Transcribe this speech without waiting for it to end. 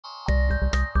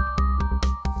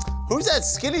Who's that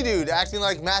skinny dude acting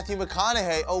like Matthew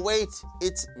McConaughey? Oh wait,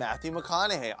 it's Matthew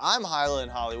McConaughey. I'm Hyla in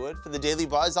Hollywood for the Daily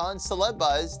Buzz on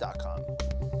CELEBUZZ.com.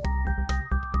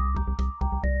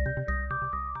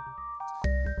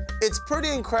 It's pretty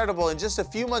incredible. In just a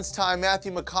few months' time,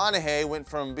 Matthew McConaughey went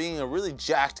from being a really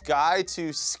jacked guy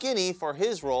to skinny for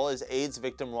his role as AIDS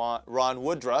victim Ron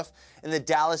Woodruff in the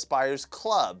Dallas Buyers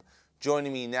Club.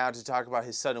 Joining me now to talk about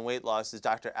his sudden weight loss is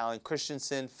Dr. Alan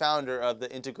Christianson, founder of the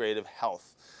Integrative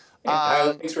Health. Hey,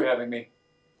 Tyler, thanks for having me.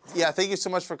 Yeah, thank you so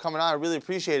much for coming on. I really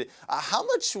appreciate it. How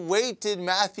much weight did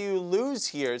Matthew lose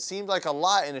here? It seemed like a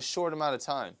lot in a short amount of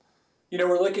time. You know,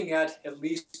 we're looking at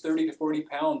least 30 to 40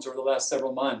 pounds over the last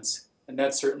several months, and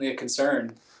that's certainly a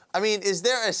concern. I mean, is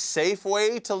there a safe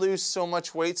way to lose so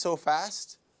much weight so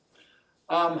fast?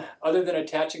 Other than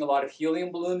attaching a lot of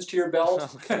helium balloons to your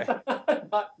belt, Okay.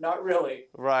 not really.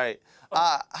 Right.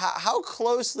 How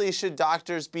closely should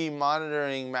doctors be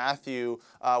monitoring Matthew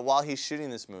while he's shooting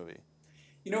this movie?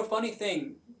 You know, funny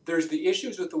thing, there's the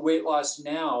issues with the weight loss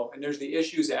now, and there's the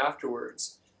issues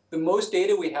afterwards. The most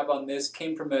data we have on this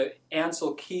came from an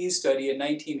Ansel Keys study in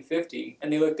 1950,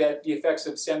 and they looked at the effects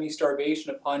of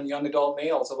semi-starvation upon young adult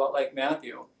males, a lot like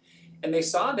Matthew. And they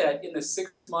saw that in the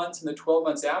 6 months and the 12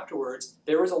 months afterwards,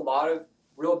 there was a lot of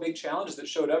real big challenges that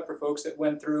showed up for folks that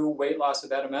went through weight loss of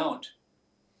that amount.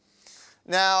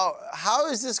 Now, how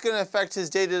is this going to affect his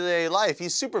day-to-day life?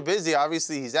 He's super busy.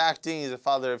 Obviously, he's acting. He's a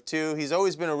father of two. He's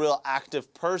always been a real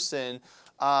active person.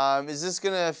 Is this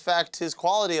going to affect his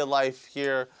quality of life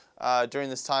here during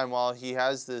this time while he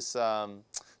has this,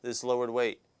 this lowered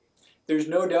weight? There's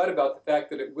no doubt about the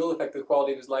fact that it will affect the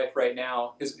quality of his life right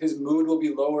now. His mood will be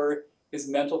lower. His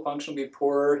mental function will be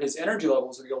poorer. His energy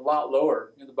levels will be a lot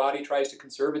lower. You know, the body tries to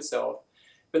conserve itself.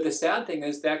 But the sad thing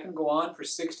is that can go on for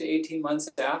 6 to 18 months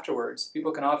afterwards.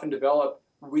 People can often develop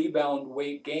rebound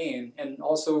weight gain and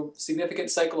also significant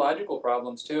psychological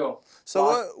problems too.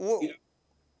 So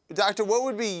Doctor, what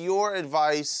would be your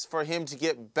advice for him to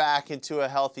get back into a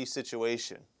healthy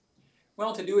situation?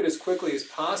 Well, to do it as quickly as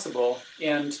possible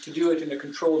and to do it in a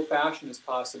controlled fashion as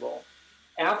possible.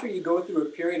 After you go through a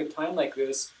period of time like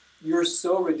this, you're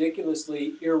so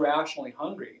ridiculously irrationally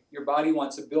hungry. Your body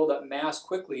wants to build up mass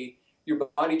quickly. Your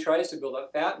body tries to build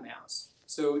up fat mass.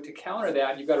 So to counter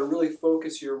that, you've got to really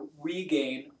focus your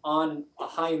regain on a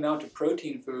high amount of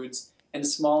protein foods and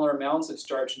smaller amounts of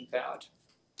starch and fat.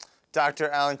 Dr.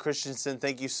 Alan Christianson,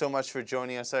 thank you so much for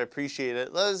joining us. I appreciate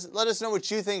it. Let us know what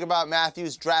you think about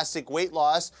Matthew's drastic weight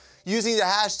loss using the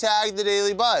hashtag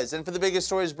 #TheDailyBuzz. And for the biggest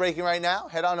stories breaking right now,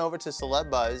 head on over to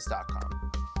CELEBUZZ.com.